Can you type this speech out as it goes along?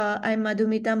I'm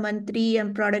Madhumita Mantri.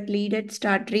 I'm product lead at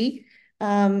Startree,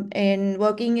 and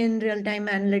working in real-time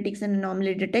analytics and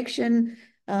anomaly detection.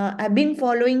 I've been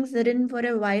following Sirin for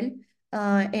a while,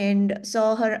 and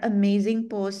saw her amazing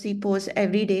posts. She posts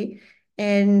every day,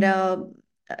 and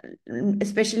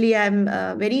especially I'm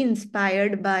very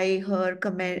inspired by her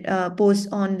comment posts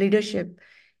on leadership.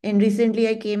 And recently,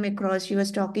 I came across she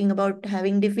was talking about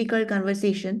having difficult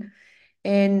conversation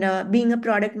and being a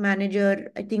product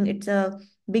manager. I think it's a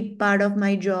big part of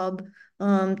my job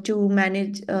to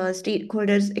manage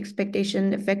stakeholders'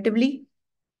 expectation effectively.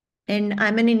 And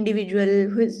I'm an individual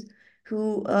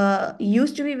who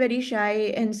used to be very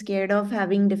shy and scared of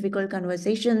having difficult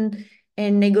conversation,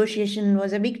 and negotiation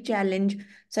was a big challenge.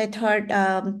 So I thought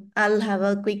I'll have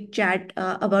a quick chat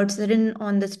about Sirin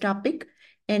on this topic,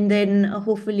 and then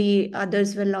hopefully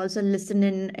others will also listen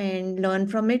in and learn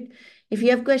from it. If you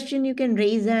have question, you can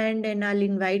raise hand and I'll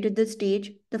invite to the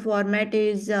stage. The format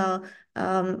is I'll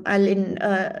let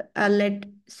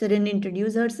Sirin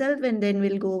introduce herself, and then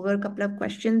we'll go over a couple of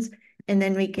questions, and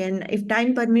then we can, if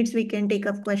time permits, we can take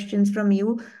up questions from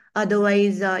you.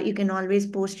 Otherwise, you can always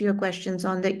post your questions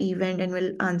on the event and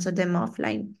we'll answer them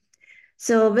offline.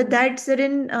 So with that,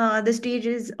 Sirin, the stage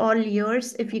is all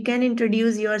yours. If you can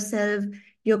introduce yourself,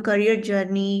 your career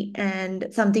journey, and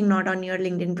something not on your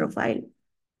LinkedIn profile.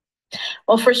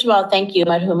 Well, first of all, thank you,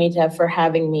 Madhumita, for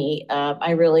having me.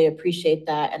 I really appreciate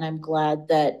that, and I'm glad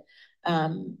that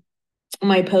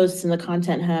my posts and the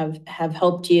content have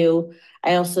helped you.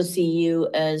 I also see you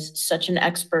as such an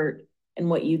expert in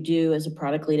what you do as a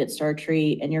product lead at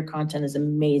Startree, and your content is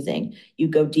amazing. You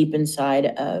go deep inside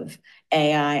of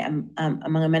AI,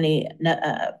 among many,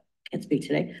 can't speak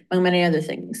today, among many other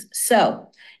things.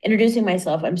 So, introducing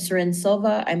myself, I'm Sarin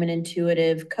Silva. I'm an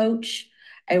intuitive coach.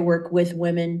 I work with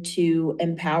women to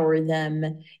empower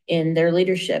them in their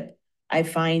leadership. I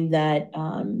find that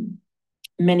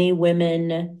many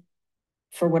women,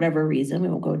 for whatever reason, we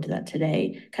won't go into that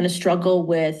today, kind of struggle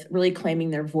with really claiming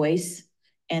their voice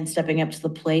and stepping up to the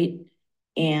plate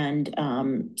and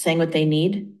saying what they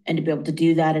need, and to be able to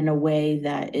do that in a way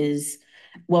that is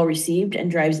well received and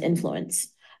drives influence.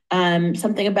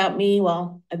 Something about me,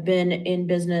 well, I've been in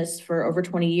business for over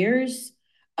 20 years.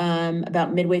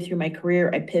 About midway through my career,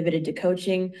 I pivoted to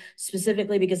coaching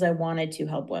specifically because I wanted to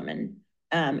help women.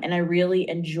 And I really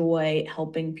enjoy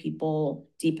helping people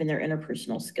deepen their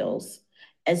interpersonal skills.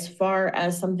 As far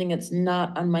as something that's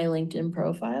not on my LinkedIn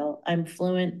profile, I'm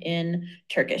fluent in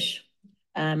Turkish.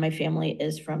 My family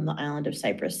is from the island of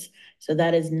Cyprus, so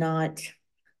that is not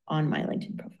on my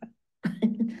LinkedIn profile.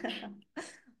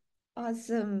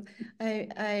 Awesome.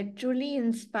 I truly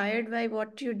inspired by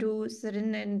what you do,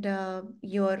 Sarin, and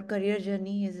your career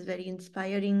journey is very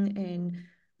inspiring, and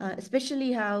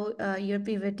especially how you're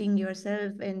pivoting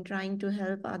yourself and trying to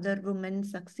help other women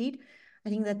succeed. I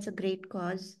think that's a great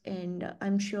cause, and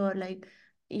I'm sure like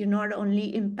you're not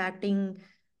only impacting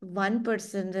one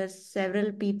person, there's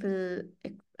several people,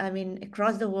 I mean,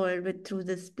 across the world with through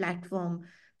this platform,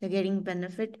 they're getting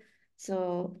benefit.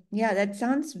 So yeah, that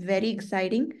sounds very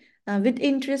exciting. With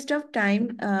interest of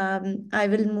time, I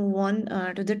will move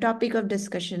on to the topic of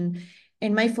discussion.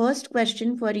 And my first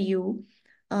question for you,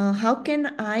 how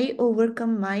can I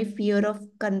overcome my fear of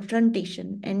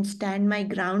confrontation and stand my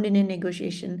ground in a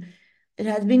negotiation? It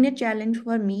has been a challenge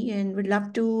for me and would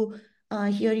love to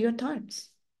hear your thoughts.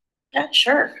 Yeah,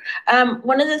 sure.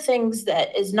 One of the things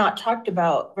that is not talked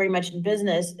about very much in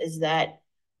business is that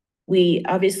we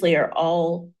obviously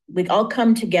we all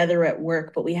come together at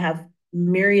work, but we have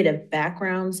myriad of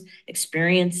backgrounds,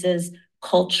 experiences,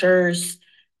 cultures,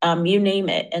 you name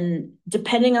it. And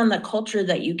depending on the culture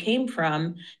that you came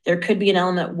from, there could be an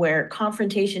element where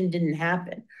confrontation didn't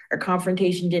happen, or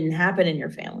confrontation didn't happen in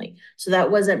your family. So that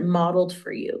wasn't modeled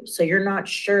for you. So you're not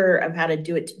sure of how to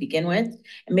do it to begin with.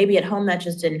 And maybe at home that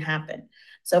just didn't happen.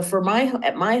 So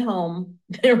at my home,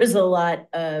 there was a lot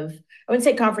of, I wouldn't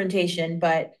say confrontation,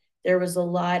 but there was a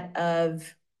lot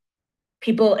of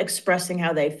people expressing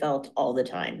how they felt all the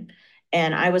time.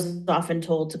 And I was often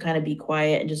told to kind of be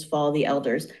quiet and just follow the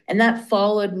elders. And that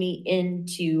followed me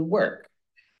into work.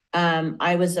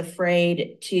 I was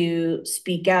afraid to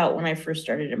speak out when I first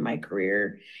started in my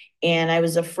career. And I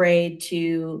was afraid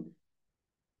to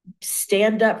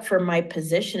stand up for my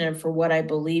position and for what I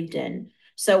believed in.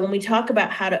 So when we talk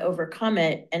about how to overcome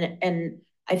it, and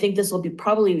I think this will be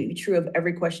probably be true of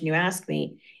every question you ask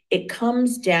me, it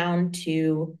comes down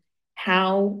to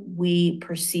how we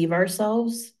perceive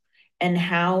ourselves and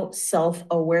how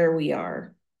self-aware we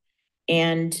are.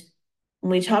 And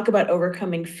when we talk about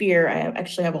overcoming fear, I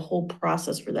actually have a whole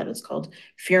process for that. It's called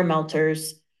fear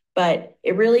melters. But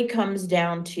it really comes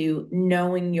down to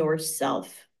knowing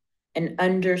yourself. and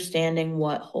understanding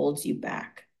what holds you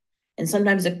back. And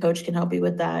sometimes a coach can help you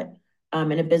with that.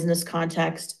 In a business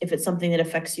context, if it's something that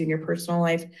affects you in your personal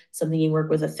life, something you work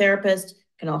with a therapist,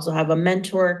 can also have a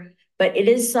mentor, but it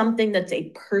is something that's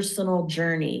a personal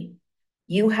journey.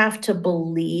 You have to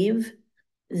believe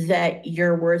that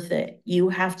you're worth it. You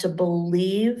have to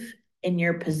believe in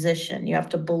your position. You have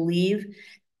to believe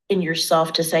in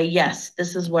yourself to say, yes,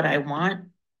 this is what I want.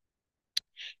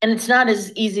 And it's not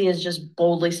as easy as just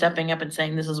boldly stepping up and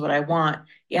saying, this is what I want.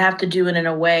 You have to do it in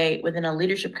a way within a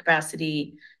leadership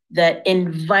capacity that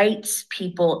invites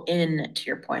people in to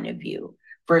your point of view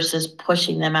versus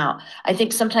pushing them out. I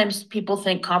think sometimes people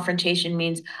think confrontation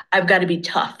means I've got to be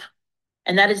tough.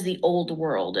 And that is the old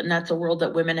world. And that's a world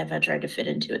that women have had tried to fit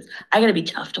into. It's, I got to be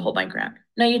tough to hold my ground.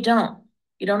 No, you don't.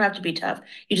 You don't have to be tough.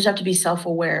 You just have to be self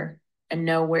aware and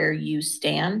know where you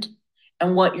stand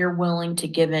and what you're willing to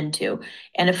give into.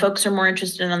 And if folks are more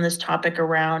interested on this topic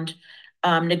around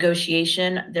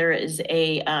negotiation, there is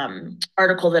a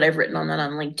article that I've written on that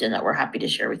on LinkedIn that we're happy to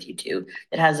share with you too.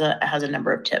 That has a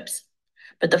number of tips.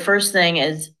 But the first thing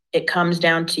is it comes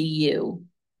down to you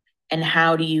and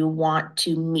how do you want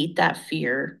to meet that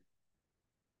fear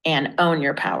and own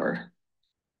your power.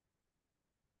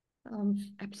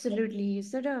 Absolutely. You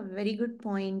said a very good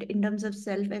point in terms of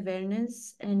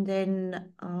self-awareness and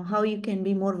then how you can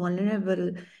be more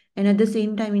vulnerable. And at the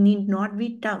same time, you need not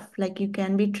be tough. Like you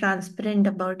can be transparent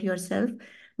about yourself,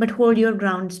 but hold your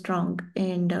ground strong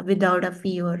and without a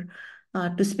fear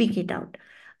to speak it out.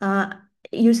 Uh,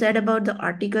 you said about the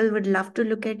article, would love to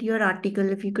look at your article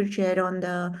if you could share on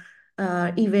the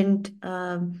event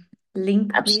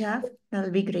link we Absolutely. have.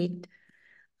 That'll be great.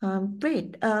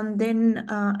 Great. Then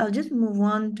I'll just move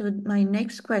on to my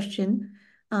next question.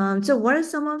 So, what are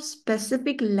some of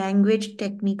specific language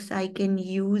techniques I can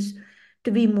use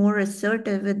to be more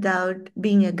assertive without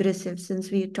being aggressive?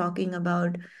 Since we're talking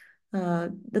about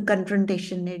the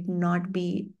confrontation, need not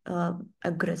be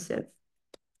aggressive.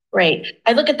 Right.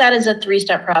 I look at that as a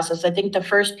three-step process. I think the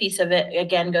first piece of it,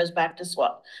 again, goes back to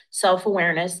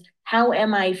self-awareness. How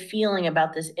am I feeling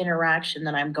about this interaction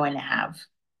that I'm going to have?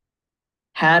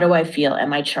 How do I feel?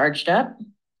 Am I charged up?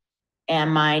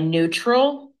 Am I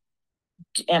neutral?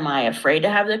 Am I afraid to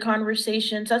have the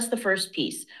conversations? That's the first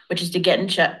piece, which is to get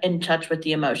in touch with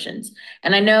the emotions.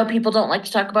 And I know people don't like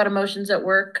to talk about emotions at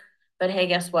work, but hey,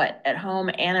 guess what? At home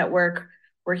and at work,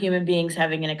 we're human beings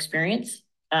having an experience.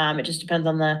 It just depends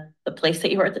on the place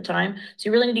that you are at the time. So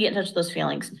you really need to get in touch with those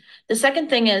feelings. The second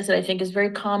thing is that I think is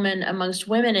very common amongst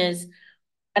women is,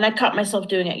 and I caught myself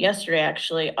doing it yesterday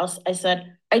actually. I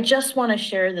said, I just want to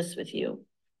share this with you.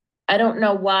 I don't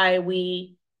know why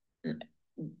we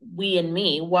and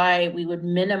me, why we would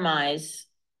minimize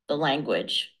the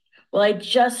language. Well, I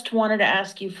just wanted to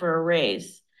ask you for a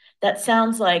raise. That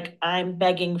sounds like I'm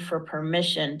begging for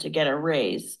permission to get a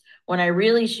raise when I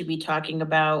really should be talking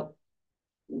about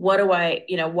what do I,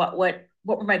 what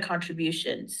were my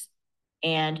contributions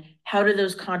and how do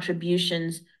those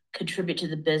contributions contribute to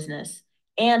the business?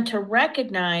 And to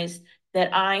recognize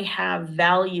that I have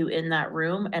value in that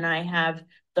room and I have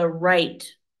the right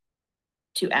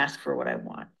to ask for what I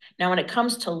want. Now, when it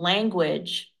comes to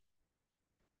language,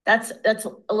 that's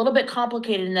a little bit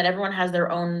complicated in that everyone has their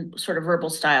own sort of verbal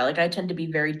style. Like I tend to be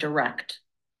very direct.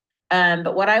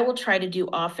 But what I will try to do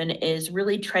often is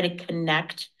really try to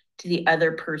connect to the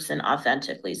other person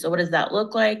authentically. So what does that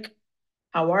look like?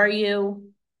 How are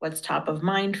you? What's top of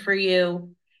mind for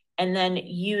you? And then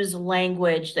use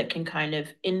language that can kind of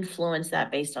influence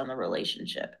that based on the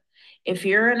relationship. If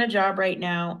you're in a job right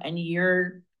now and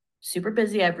you're super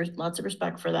busy, I have lots of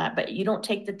respect for that, but you don't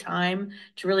take the time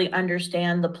to really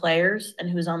understand the players and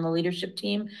who's on the leadership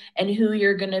team and who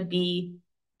you're going to be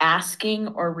asking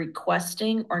or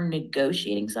requesting or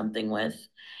negotiating something with,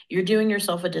 you're doing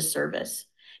yourself a disservice.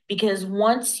 Because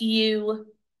once you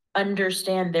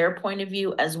understand their point of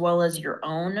view as well as your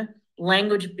own,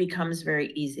 language becomes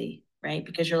very easy, right?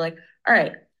 Because you're like, all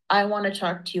right, I want to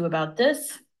talk to you about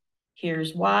this.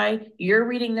 Here's why. You're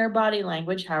reading their body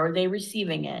language. How are they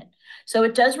receiving it? So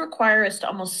it does require us to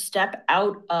almost step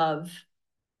out of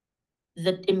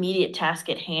the immediate task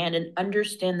at hand and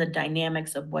understand the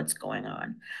dynamics of what's going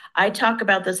on. I talk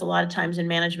about this a lot of times in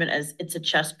management as it's a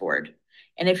chessboard.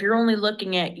 And if you're only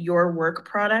looking at your work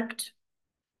product,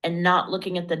 and not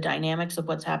looking at the dynamics of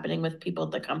what's happening with people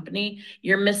at the company,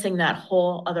 you're missing that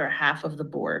whole other half of the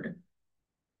board.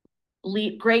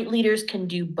 Great leaders can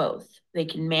do both. They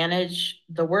can manage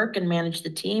the work and manage the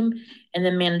team, and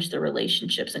then manage the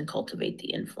relationships and cultivate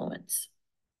the influence.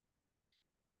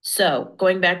 So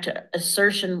going back to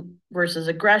assertion versus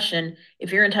aggression,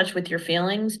 if you're in touch with your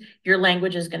feelings, your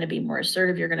language is going to be more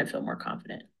assertive. You're going to feel more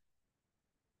confident.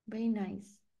 Very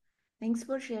nice. Thanks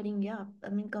for sharing. Yeah, I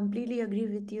mean, completely agree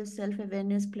with you.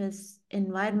 Self-awareness plus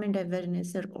environment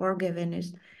awareness or org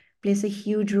awareness plays a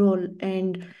huge role,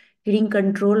 and getting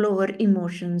control over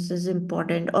emotions is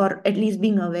important, or at least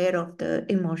being aware of the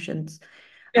emotions.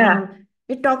 Yeah.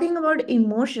 We're talking about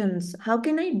emotions. How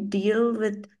can I deal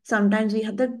with sometimes we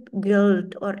have the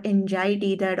guilt or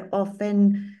anxiety that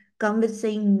often come with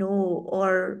saying no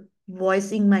or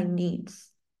voicing my needs?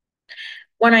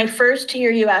 When I first hear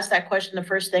you ask that question, the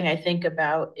first thing I think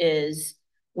about is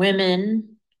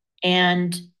women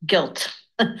and guilt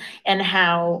and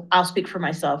how I'll speak for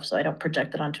myself so I don't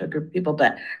project it onto a group of people.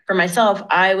 But for myself,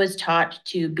 I was taught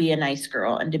to be a nice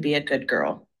girl and to be a good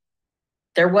girl.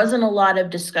 There wasn't a lot of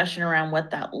discussion around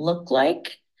what that looked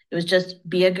like. It was just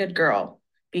be a good girl,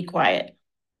 be quiet,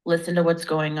 listen to what's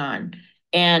going on.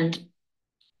 And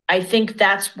I think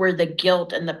that's where the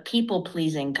guilt and the people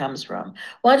pleasing comes from.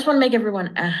 Well, I just want to make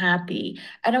everyone happy.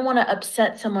 I don't want to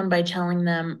upset someone by telling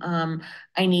them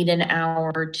I need an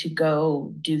hour to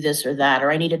go do this or that,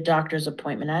 or I need a doctor's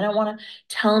appointment. I don't want to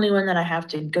tell anyone that I have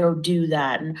to go do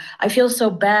that. And I feel so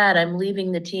bad. I'm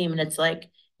leaving the team. And it's like,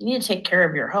 you need to take care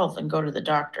of your health and go to the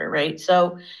doctor, right?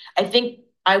 So I think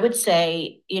I would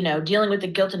say, dealing with the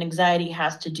guilt and anxiety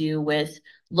has to do with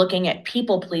looking at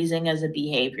people pleasing as a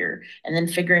behavior and then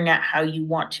figuring out how you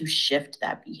want to shift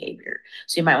that behavior.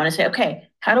 So you might want to say, okay,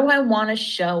 how do I want to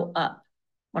show up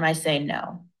when I say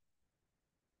no?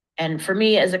 And for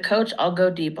me as a coach, I'll go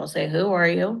deep. I'll say, who are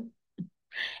you?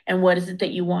 And what is it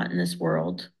that you want in this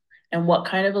world? And what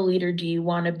kind of a leader do you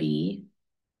want to be?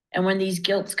 And when these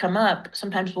guilts come up,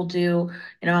 sometimes we'll do,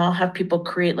 I'll have people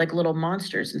create like little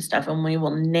monsters and stuff, and we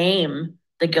will name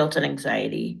the guilt and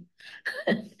anxiety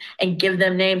and give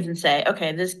them names and say,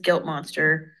 okay, this guilt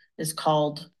monster is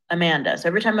called Amanda. So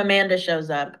every time Amanda shows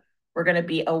up, we're going to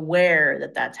be aware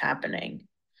that that's happening.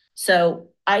 So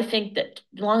I think that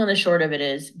long and the short of it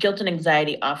is guilt and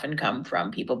anxiety often come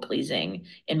from people pleasing,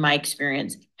 in my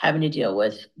experience, having to deal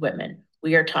with women.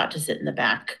 We are taught to sit in the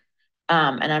back.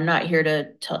 And I'm not here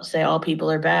to say all people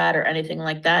are bad or anything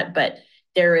like that, but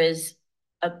there is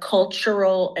a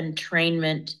cultural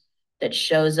entrainment that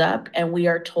shows up, and we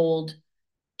are told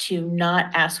to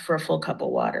not ask for a full cup of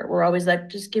water. We're always like,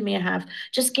 just give me a half,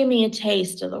 just give me a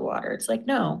taste of the water. It's like,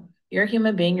 no, you're a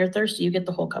human being, you're thirsty, you get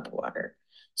the whole cup of water.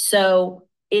 So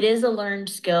it is a learned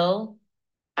skill.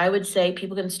 I would say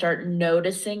people can start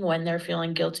noticing when they're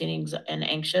feeling guilty and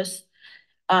anxious.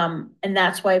 And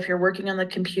that's why if you're working on the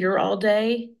computer all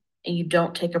day and you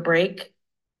don't take a break,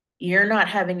 you're not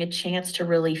having a chance to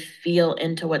really feel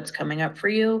into what's coming up for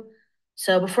you.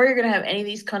 So before you're going to have any of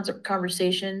these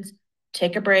conversations,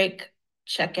 take a break,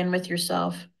 check in with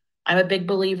yourself. I'm a big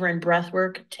believer in breath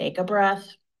work. Take a breath,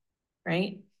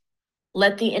 right?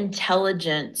 Let the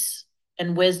intelligence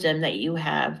and wisdom that you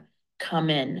have come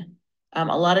in. A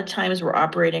lot of times we're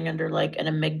operating under like an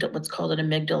amygdala, what's called an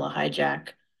amygdala hijack,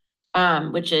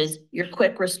 which is your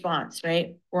quick response,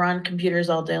 right? We're on computers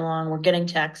all day long. We're getting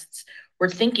texts. We're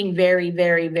thinking very,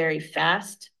 very, very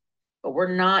fast, but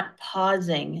we're not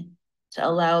pausing to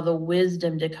allow the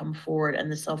wisdom to come forward and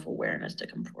the self-awareness to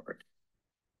come forward.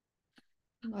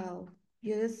 Wow,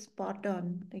 you're spot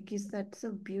on. Like you said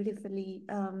so beautifully.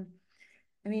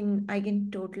 I mean, I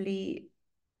can totally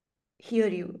hear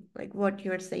you, like what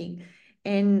you're saying.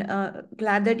 And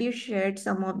glad that you shared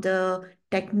some of the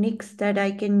techniques that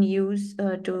I can use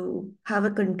to have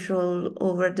a control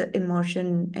over the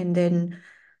emotion and then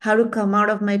how to come out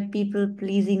of my people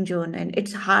pleasing zone. And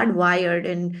it's hardwired.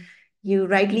 And you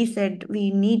rightly said we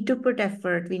need to put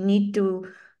effort, we need to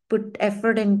put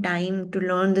effort and time to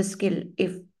learn the skill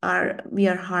if we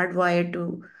are hardwired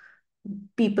to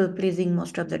people pleasing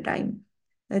most of the time.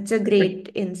 That's a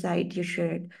great insight you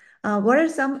shared. What are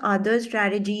some other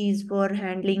strategies for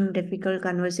handling difficult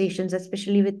conversations,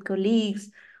 especially with colleagues,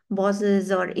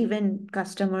 bosses, or even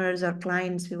customers or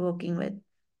clients we're working with?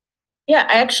 Yeah,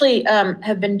 I actually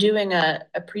have been doing a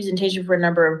presentation for a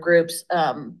number of groups,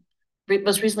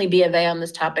 most recently B of A on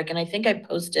this topic, and I think I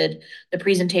posted the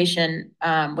presentation,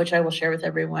 which I will share with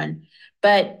everyone.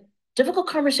 But difficult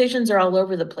conversations are all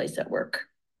over the place at work,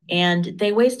 and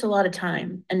they waste a lot of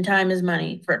time, and time is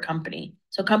money for a company.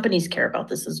 So companies care about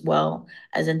this as well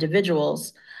as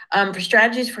individuals. For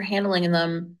strategies for handling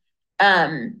them,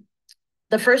 um,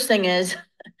 the first thing is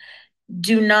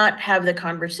do not have the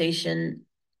conversation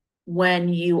when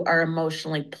you are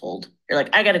emotionally pulled. You're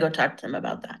like, I got to go talk to them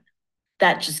about that.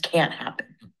 That just can't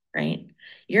happen, right?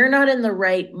 You're not in the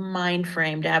right mind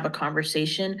frame to have a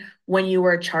conversation when you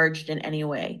are charged in any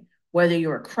way, whether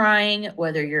you're crying,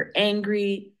 whether you're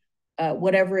angry,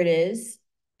 whatever it is.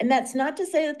 And that's not to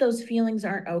say that those feelings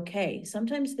aren't okay.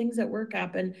 Sometimes things at work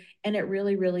happen and it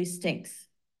really, really stinks.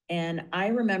 And I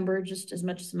remember, just as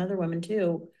much as some other women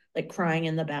too, like crying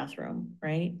in the bathroom,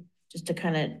 right? Just to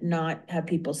kind of not have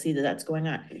people see that that's going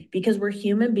on, because we're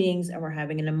human beings and we're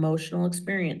having an emotional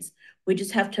experience. We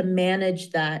just have to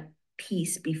manage that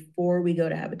piece before we go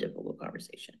to have a difficult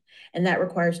conversation. And that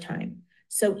requires time.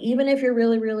 So even if you're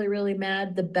really, really, really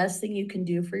mad, the best thing you can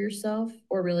do for yourself,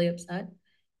 or really upset,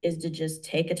 is to just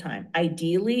take a time,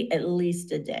 ideally at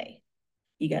least a day.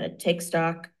 You got to take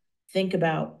stock, think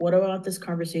about, what do I want this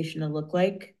conversation to look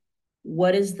like?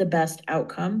 What is the best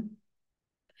outcome?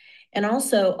 And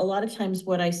also, a lot of times,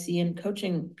 what I see in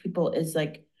coaching people is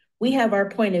like, we have our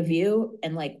point of view,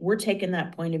 and like we're taking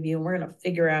that point of view and we're going to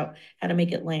figure out how to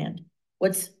make it land.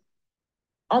 What's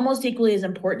almost equally as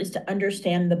important is to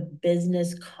understand the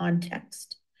business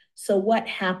context. So, what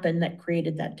happened that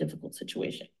created that difficult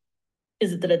situation?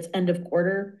 Is it that it's end of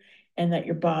quarter and that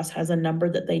your boss has a number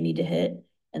that they need to hit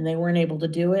and they weren't able to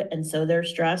do it? And so they're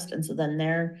stressed. And so then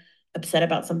they're upset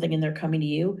about something and they're coming to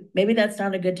you. Maybe that's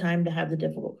not a good time to have the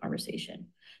difficult conversation.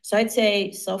 So I'd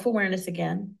say self awareness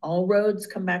again. All roads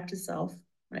come back to self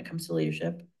when it comes to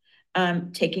leadership.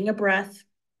 Taking a breath,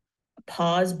 a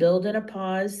pause, build in a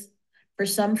pause. For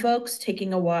some folks,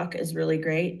 taking a walk is really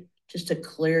great just to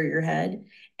clear your head.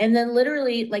 And then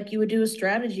literally, like you would do a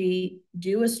strategy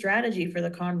for the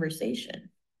conversation,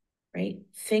 right?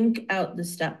 Think out the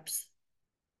steps.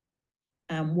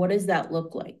 What does that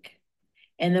look like?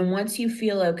 And then once you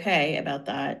feel okay about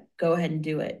that, go ahead and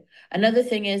do it. Another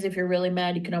thing is, if you're really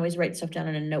mad, you can always write stuff down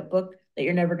in a notebook that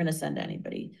you're never going to send to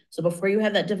anybody. So before you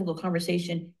have that difficult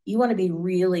conversation, you want to be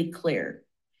really clear.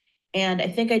 And I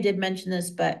think I did mention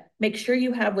this, but make sure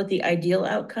you have what the ideal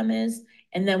outcome is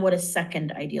and then what a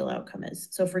second ideal outcome is.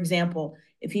 So, for example,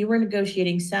 if you were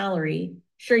negotiating salary,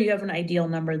 sure, you have an ideal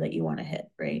number that you want to hit,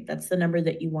 right? That's the number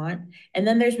that you want. And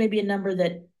then there's maybe a number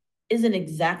that isn't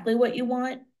exactly what you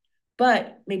want,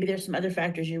 but maybe there's some other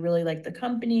factors. You really like the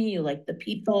company, you like the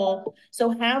people.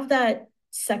 So, have that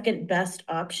second best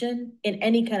option in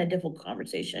any kind of difficult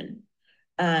conversation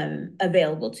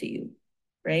available to you,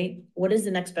 right? What is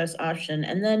the next best option?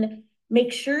 And then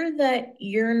make sure that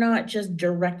you're not just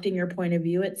directing your point of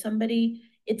view at somebody.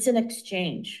 It's an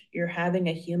exchange. You're having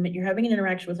an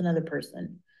interaction with another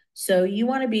person. So you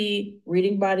want to be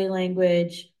reading body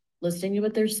language, listening to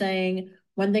what they're saying.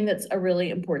 One thing that's a really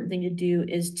important thing to do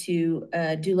is to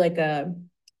do like a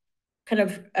kind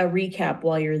of a recap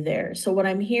while you're there. So what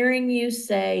I'm hearing you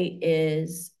say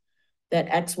is that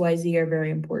XYZ are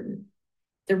very important.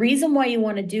 The reason why you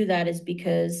want to do that is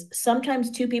because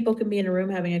sometimes two people can be in a room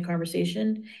having a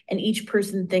conversation and each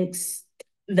person thinks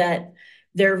that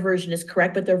their version is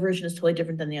correct, but their version is totally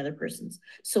different than the other person's.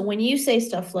 So when you say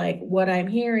stuff like, what I'm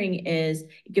hearing is,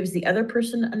 it gives the other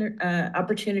person an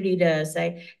opportunity to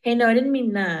say, hey, no, I didn't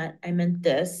mean that. I meant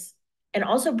this. And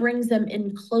also brings them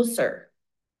in closer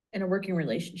in a working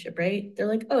relationship, right? They're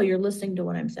like, oh, you're listening to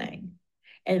what I'm saying.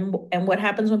 And what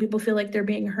happens when people feel like they're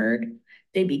being heard?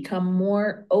 They become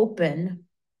more open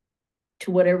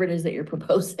to whatever it is that you're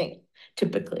proposing,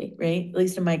 typically, right? At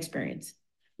least in my experience.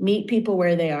 Meet people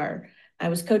where they are. I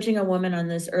was coaching a woman on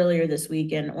this earlier this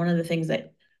week, and one of the things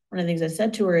I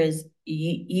said to her is,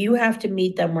 you have to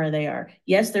meet them where they are.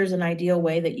 Yes, there's an ideal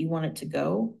way that you want it to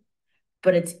go,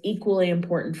 but it's equally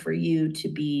important for you to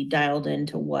be dialed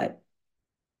into what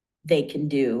they can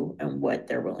do and what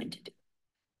they're willing to do.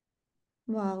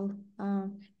 Wow,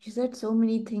 you said so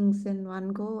many things in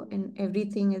one go, and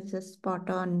everything is just spot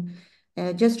on.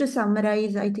 Just to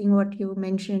summarize, I think what you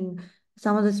mentioned,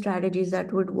 some of the strategies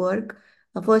that would work.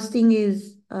 First thing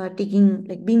is taking,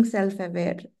 like, being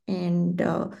self-aware and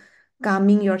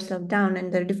calming yourself down.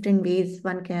 And there are different ways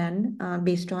one can,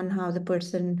 based on how the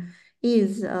person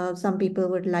is. Some people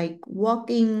would like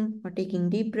walking or taking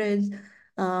deep breaths,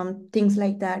 things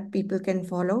like that. People can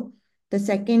follow. The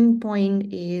second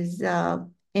point is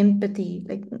empathy,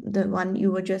 like the one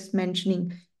you were just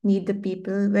mentioning, meet the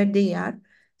people where they are.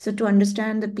 So to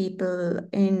understand the people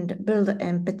and build the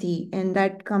empathy, and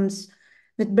that comes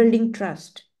with building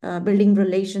trust, building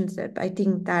relationship. I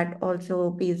think that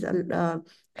also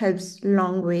helps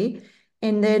long way.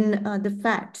 And then the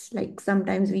facts, like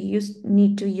sometimes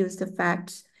need to use the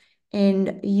facts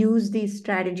and use these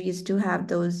strategies to have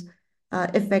those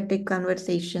effective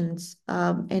conversations,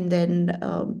 and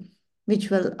then which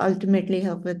will ultimately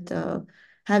help with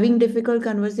having difficult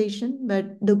conversation, but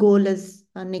the goal is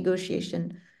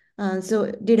negotiation.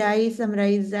 So did I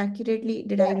summarize accurately?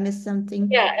 Did I miss something?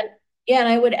 Yeah, and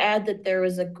I would add that there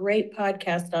was a great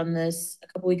podcast on this a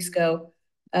couple weeks ago.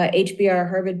 HBR,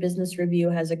 Harvard Business Review,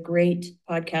 has a great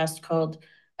podcast called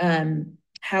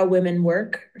How Women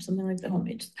Work or something like the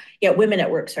homepage. Yeah, Women at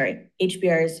Work, sorry.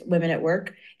 HBR's Women at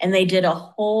Work. And they did a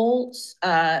whole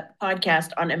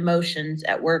podcast on emotions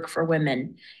at work for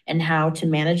women and how to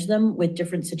manage them with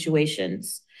different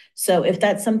situations. So if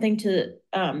that's something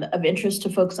of interest to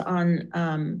folks on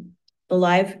the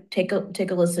live, take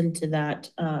a listen to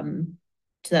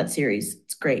that series.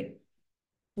 It's great.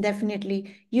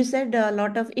 Definitely. You said a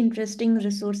lot of interesting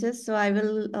resources, so I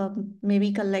will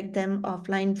maybe collect them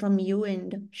offline from you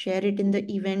and share it in the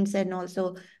events and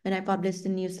also when I publish the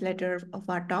newsletter of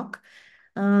our talk.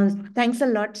 Thanks a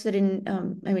lot, Sirin.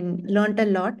 I mean, learned a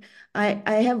lot. I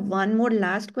have one more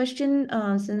last question.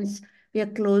 Since we are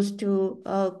close to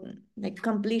like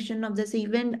completion of this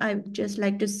event, I would just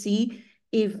like to see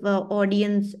if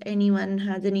audience, anyone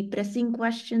has any pressing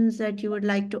questions that you would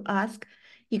like to ask.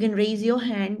 You can raise your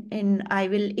hand and I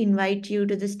will invite you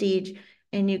to the stage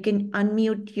and you can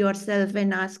unmute yourself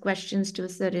and ask questions to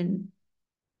Sirin.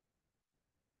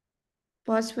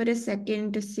 Pause for a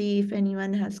second to see if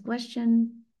anyone has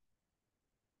question.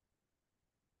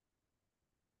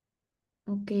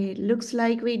 Okay, looks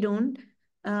like we don't.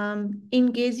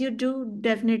 In case you do,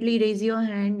 definitely raise your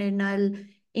hand and I'll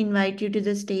invite you to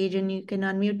the stage and you can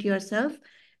unmute yourself.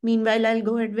 Meanwhile, I'll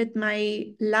go ahead with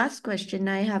my last question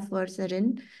I have for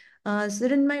Sarin.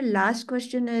 Sarin, my last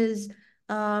question is,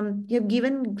 you've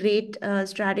given great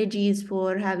strategies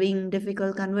for having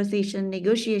difficult conversation,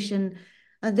 negotiation.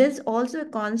 There's also a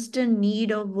constant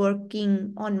need of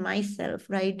working on myself,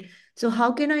 right? So,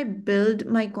 how can I build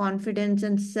my confidence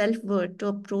and self worth to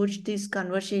approach these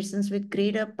conversations with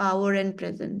greater power and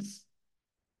presence?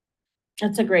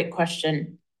 That's a great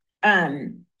question. I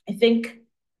think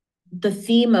the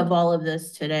theme of all of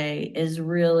this today is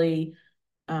really,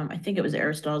 I think it was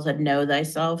Aristotle said, know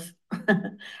thyself.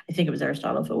 I think it was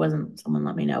Aristotle. If it wasn't, someone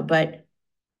let me know. But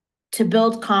to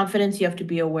build confidence, you have to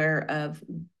be aware of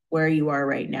where you are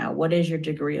right now. What is your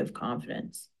degree of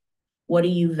confidence? What do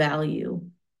you value?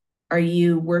 Are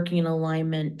you working in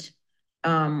alignment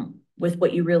with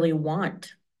what you really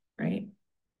want? Right?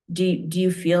 Do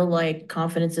you feel like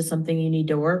confidence is something you need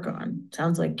to work on?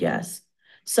 Sounds like yes.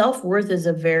 Self-worth is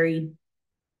a very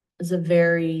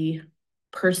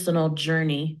personal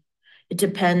journey. It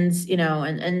depends,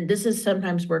 and this is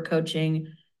sometimes where coaching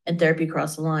and therapy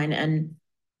cross the line. And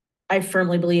I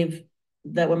firmly believe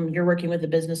that when you're working with a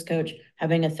business coach,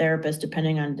 having a therapist,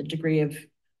 depending on the degree of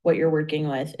what you're working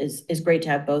with, is great to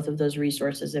have both of those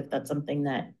resources if that's something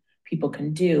that people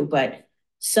can do. But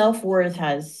self-worth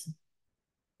is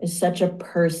such a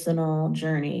personal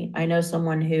journey. I know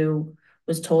someone who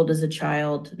was told as a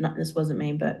child, not this wasn't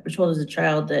me, but was told as a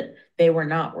child that they were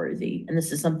not worthy. And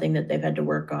this is something that they've had to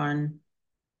work on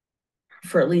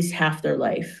for at least half their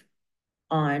life,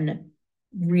 on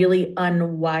really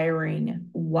unwiring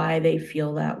why they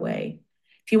feel that way.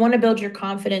 If you want to build your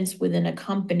confidence within a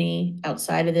company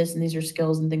outside of this, and these are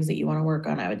skills and things that you want to work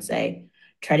on, I would say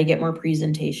try to get more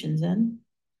presentations in,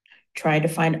 try to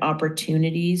find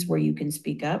opportunities where you can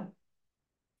speak up.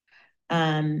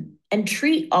 And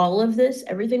treat all of this,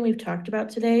 everything we've talked about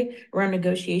today around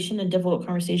negotiation and difficult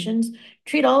conversations,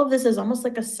 treat all of this as almost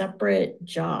like a separate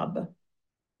job.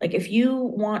 Like if you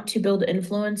want to build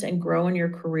influence and grow in your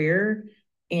career,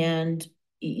 and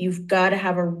you've got to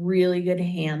have a really good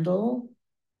handle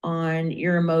on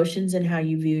your emotions and how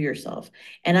you view yourself.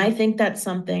 And I think that's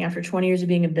something after 20 years of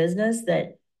being in business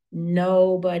that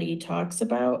nobody talks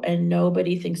about and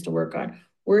nobody thinks to work on.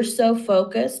 We're so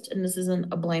focused, and this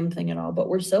isn't a blame thing at all, but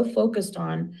we're so focused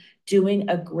on doing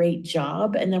a great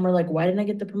job. And then we're like, why didn't I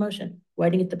get the promotion? Why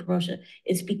didn't I get the promotion?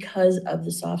 It's because of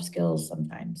the soft skills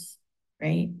sometimes,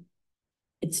 right?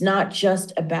 It's not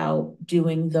just about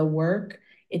doing the work,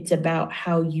 it's about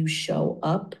how you show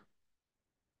up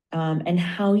and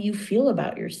how you feel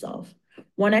about yourself.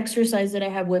 One exercise that I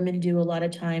have women do a lot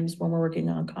of times when we're working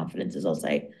on confidence is I'll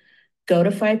say, go to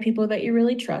 5 people that you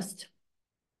really trust,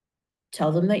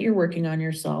 tell them that you're working on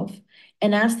yourself,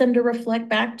 and ask them to reflect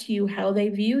back to you how they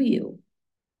view you.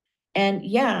 And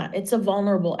yeah, it's a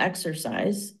vulnerable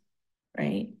exercise,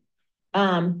 right?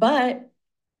 But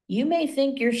you may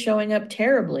think you're showing up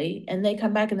terribly, and they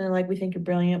come back and they're like, we think you're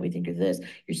brilliant, we think you're this,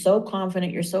 you're so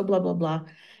confident, you're so blah blah blah.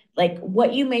 Like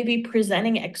what you may be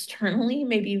presenting externally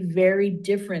may be very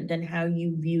different than how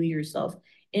you view yourself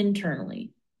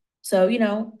internally. So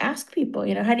ask people,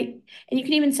 how do you, and you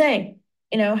can even say,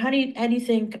 how do you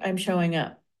think I'm showing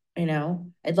up?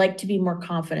 I'd like to be more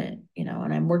confident, and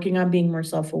I'm working on being more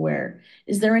self-aware.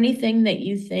 Is there anything that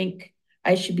you think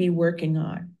I should be working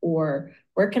on? Or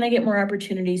where can I get more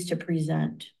opportunities to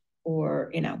present?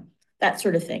 Or, that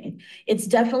sort of thing. It's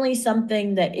definitely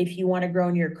something that if you want to grow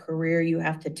in your career, you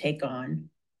have to take on,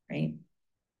 right?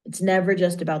 It's never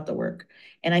just about the work.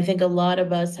 And I think a lot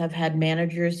of us have had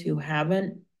managers who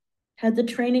haven't had the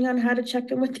training on how to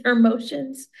check in with their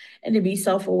emotions and to be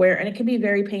self-aware. And it can be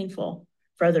very painful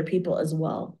for other people as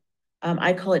well.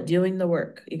 I call it doing the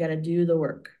work. You got to do the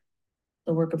work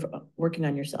of working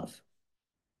on yourself.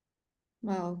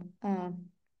 Wow,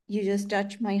 you just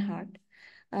touched my heart.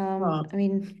 Oh, I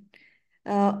mean,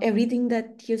 everything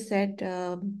that you said,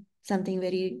 something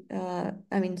very,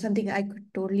 I mean, something I could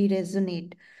totally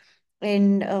resonate.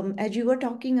 And as you were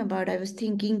talking about, I was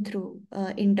thinking through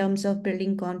in terms of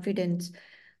building confidence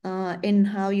in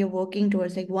how you're working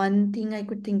towards. Like one thing I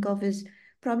could think of is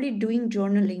probably doing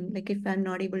journaling. Like if I'm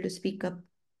not able to speak up,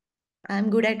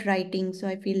 I'm good at writing, so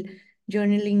I feel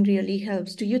journaling really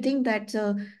helps. Do you think that's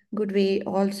a good way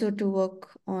also to work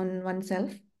on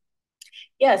oneself?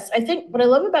 yes. I think what I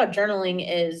love about journaling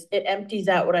is it empties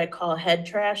out what I call head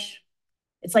trash.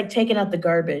 It's like taking out the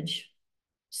garbage.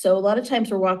 So a lot of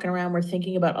times we're walking around, we're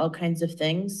thinking about all kinds of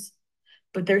things,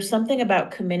 but there's something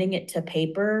about committing it to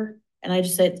paper. And I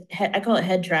just said, I call it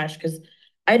head trash because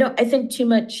I think too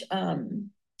much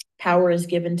power is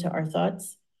given to our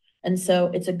thoughts. And so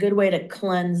it's a good way to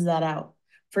cleanse that out.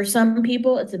 For some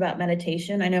people, it's about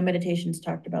meditation. I know meditation's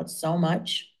talked about so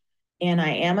much, and I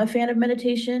am a fan of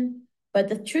meditation. But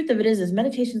the truth of it is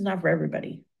meditation is not for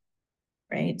everybody,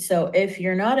 right? So if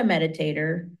you're not a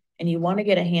meditator and you want to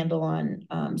get a handle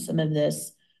on some of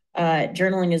this,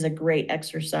 journaling is a great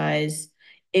exercise.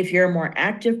 If you're a more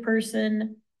active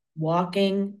person,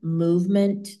 walking,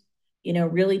 movement,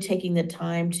 really taking the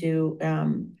time to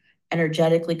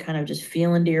energetically kind of just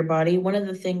feel into your body. One of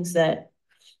the things that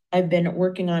I've been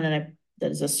working on, and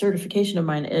that is a certification of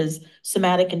mine, is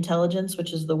somatic intelligence,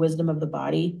 which is the wisdom of the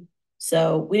body.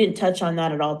 So we didn't touch on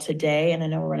that at all today, and I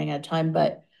know we're running out of time,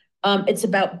 but it's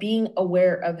about being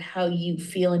aware of how you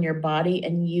feel in your body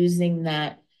and using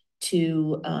that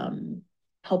to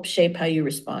help shape how you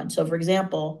respond. So, for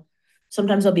example,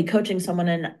 sometimes I'll be coaching someone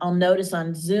and I'll notice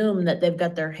on Zoom that they've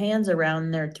got their hands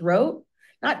around their throat,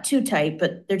 not too tight,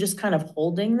 but they're just kind of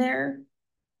holding there,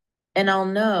 and I'll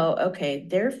know, okay,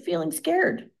 they're feeling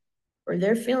scared or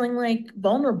they're feeling like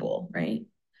vulnerable, right?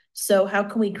 So, how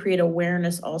can we create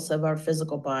awareness also of our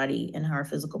physical body and how our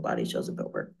physical body shows up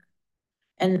at work?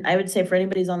 And I would say for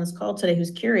anybody who's on this call today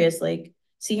who's curious, like,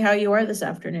 see how you are this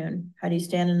afternoon. How do you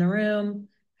stand in the room?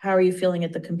 How are you feeling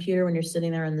at the computer when you're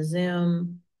sitting there in the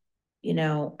Zoom? I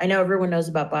know everyone knows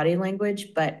about body language,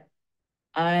 but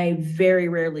I very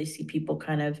rarely see people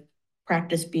kind of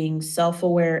practice being self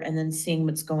aware and then seeing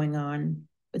what's going on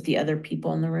with the other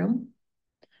people in the room.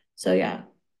 So, yeah,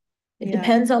 it Yeah.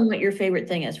 depends on what your favorite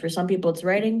thing is. For some people, it's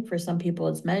writing. For some people,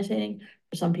 it's meditating.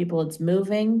 For some people, it's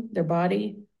moving their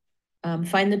body.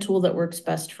 Find the tool that works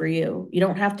best for you. You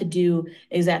don't have to do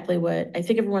exactly what I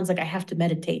think everyone's like, I have to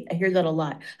meditate. I hear that a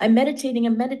lot. I'm meditating,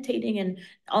 and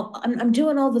I'm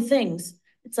doing all the things.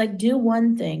 It's like do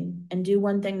one thing and do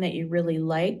one thing that you really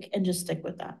like and just stick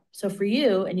with that. So for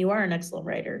you, and you are an excellent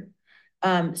writer,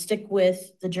 stick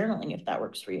with the journaling if that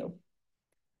works for you.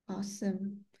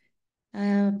 Awesome.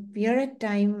 We are at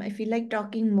time. I feel like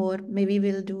talking more. Maybe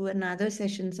we'll do another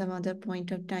session some other point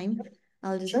of time.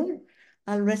 I'll just Sure.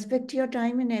 I'll respect your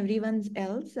time and everyone's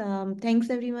else.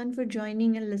 Thanks everyone for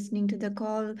joining and listening to the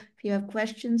call. If you have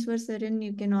questions for Sarin,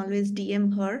 you can always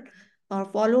DM her or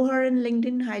follow her on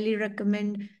LinkedIn. Highly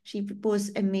recommend. She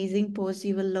posts amazing posts.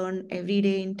 You will learn every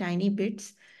day in tiny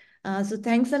bits. So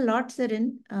thanks a lot,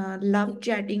 Sarin. Love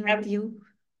chatting with you.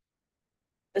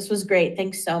 This was great.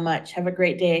 Thanks so much. Have a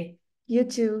great day. You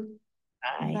too.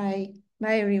 Bye. Bye.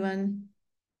 Bye everyone.